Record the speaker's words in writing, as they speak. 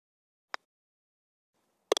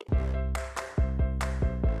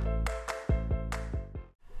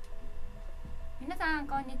皆さん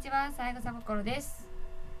こんにちは、三枝心です。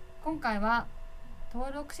今回は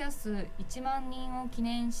登録者数1万人を記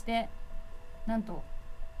念して、なんと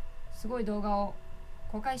すごい動画を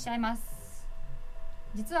公開しちゃいます。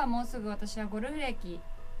実はもうすぐ私はゴルフ歴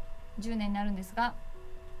10年になるんですが、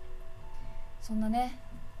そんなね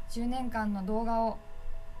10年間の動画を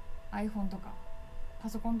iPhone とかパ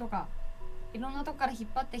ソコンとかいろんなとこから引っ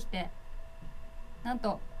張ってきて、なん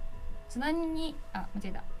とつなぎ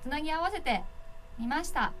合わせてみまし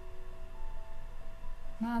た。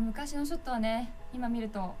まあ昔のショットはね、今見る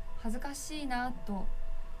と恥ずかしいなと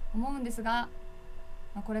思うんですが、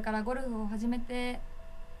これからゴルフを始め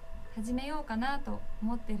ようかなと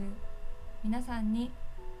思ってる皆さんに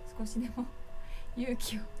少しでも勇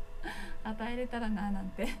気を与えれたらななん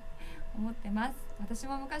て思ってます。私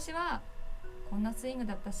も昔はこんなスイング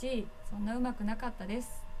だったし、そんな上手くなかったで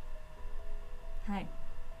す。はい、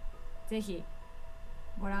ぜひ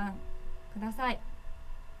ご覧ください。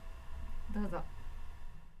どうぞ。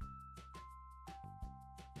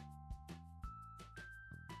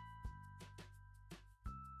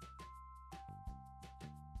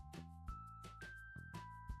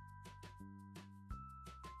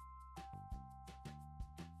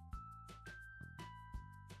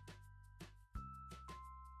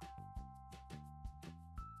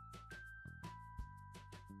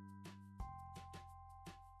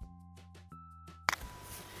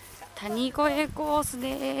谷越コース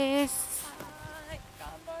です。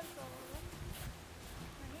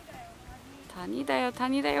谷だよ、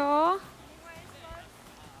谷だよ。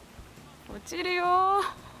落ちるよ。落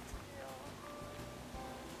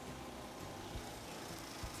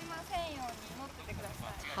ちませんように持っててくださ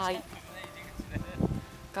い。はい。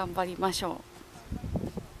頑張りましょう。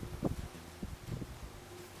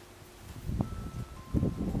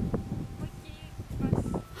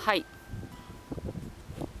はい。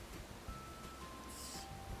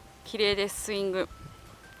綺麗です、スイング。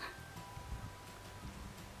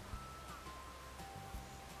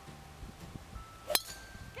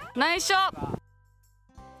ナイスショット。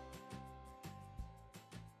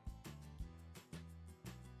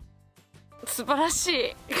素晴らし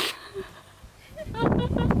い。カ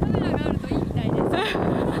メラがあるといいみたいです。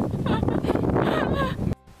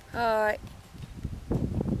はい。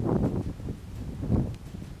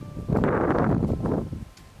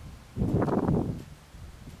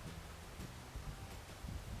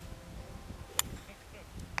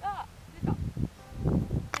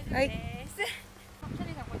はい。キャ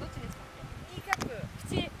リーさん、これどっちですか？いいカップ、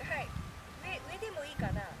縁、はい。上でもいい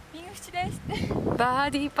かな。右縁です。バー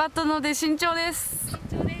ディーパットので慎重です。慎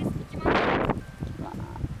重です。行きます。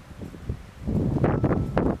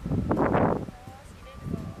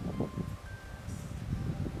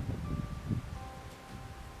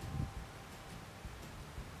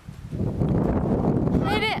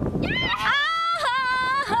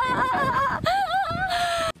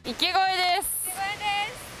池越えです。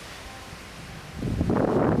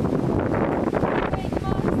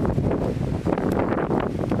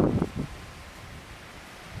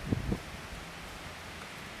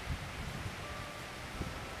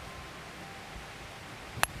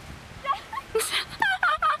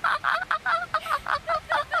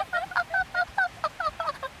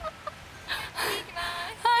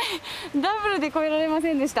ダブルで越えられま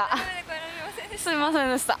せんでした。すみませ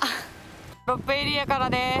んでした。ロップエリアから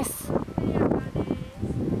です。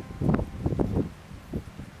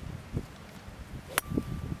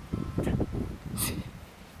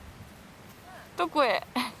どこへ？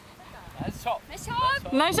ナイスショナイスショ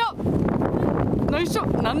ナイスシ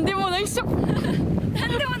ョ、なんでもナイスショな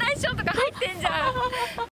んでもないショーとか入ってんじゃん。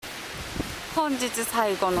本日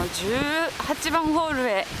最後の18番ホール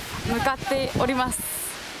へ向かっております。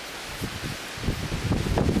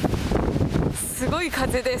すごい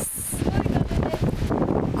風です。心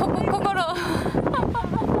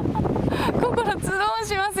ズドン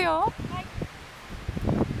しますよ。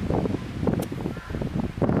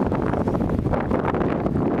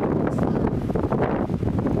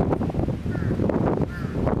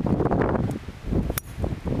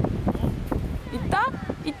い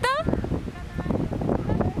った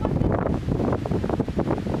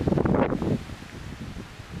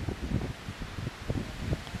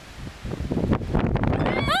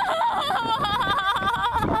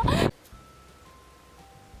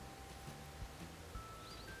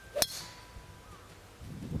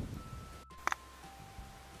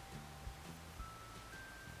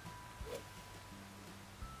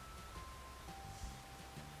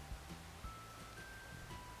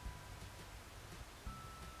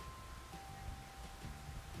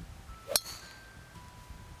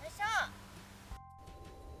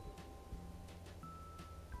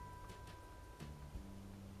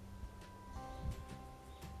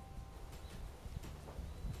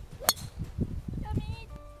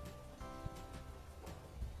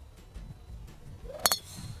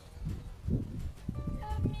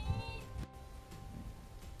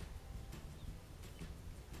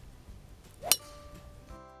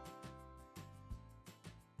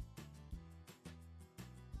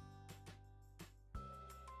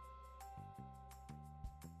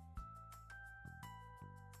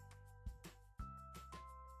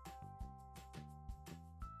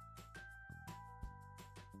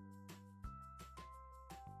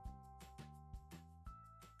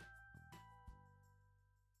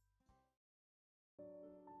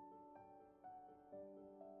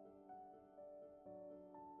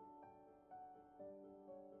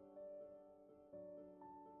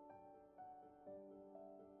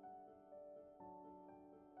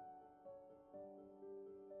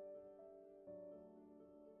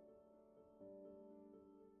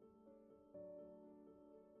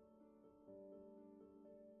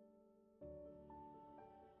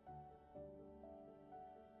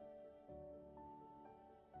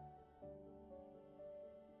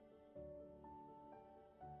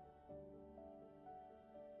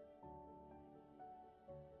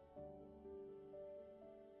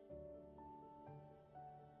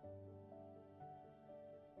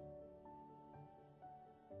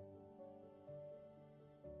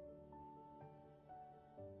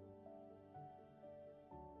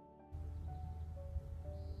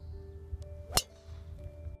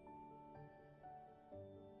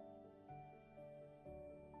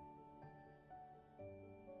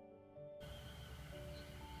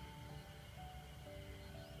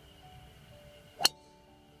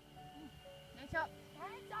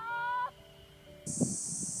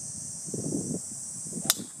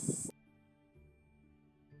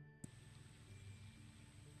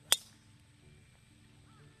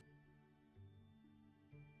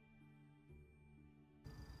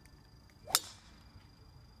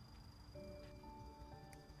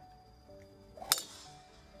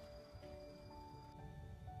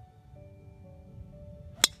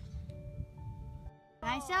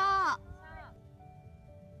いしょ。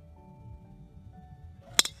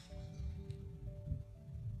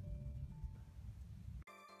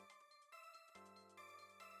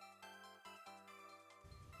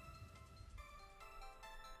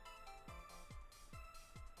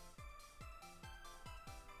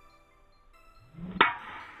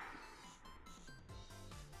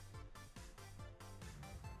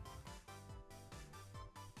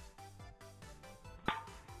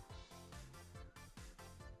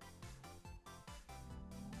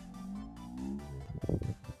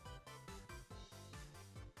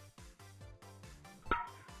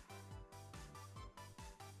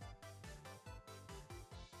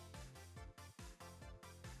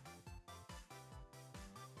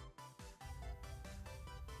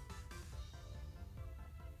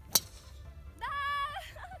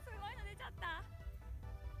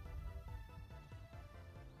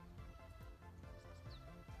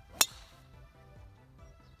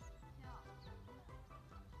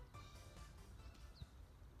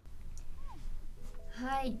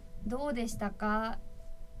はい、どうでしたか？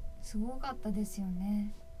すごかったですよ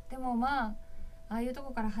ね。でもああいうと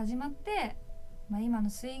こから始まって、今の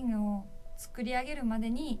スイングを作り上げるまで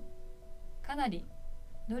にかなり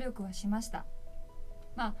努力はしました。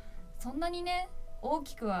そんなにね、大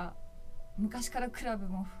きくは昔からクラブ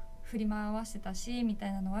も振り回してたしみた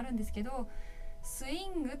いなのはあるんですけど、スイ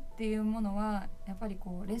ングっていうものはやっぱり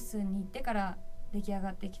レッスンに行ってから出来上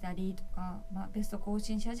がってきたりとか、ベスト更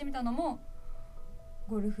新し始めたのも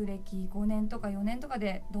ゴルフ歴5年とか4年とか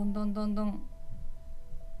でどんどん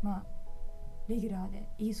レギュラーで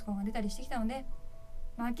いいスコアが出たりしてきたので、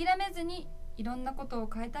諦めずにいろんなことを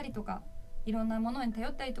変えたりとか、いろんなものに頼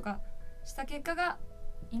ったりとかした結果が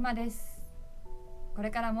今です。これ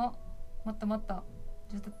からももっともっと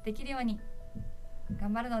上達できるように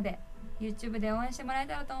頑張るので YouTube で応援してもらえ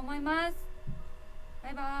たらと思います。バ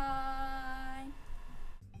イバーイ。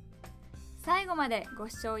最後までご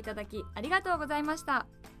視聴いただきありがとうございました。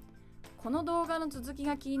この動画の続き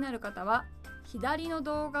が気になる方は左の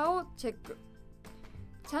動画をチェック。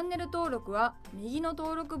チャンネル登録は右の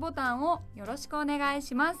登録ボタンをよろしくお願い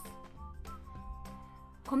します。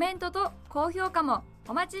コメントと高評価も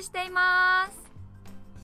お待ちしています。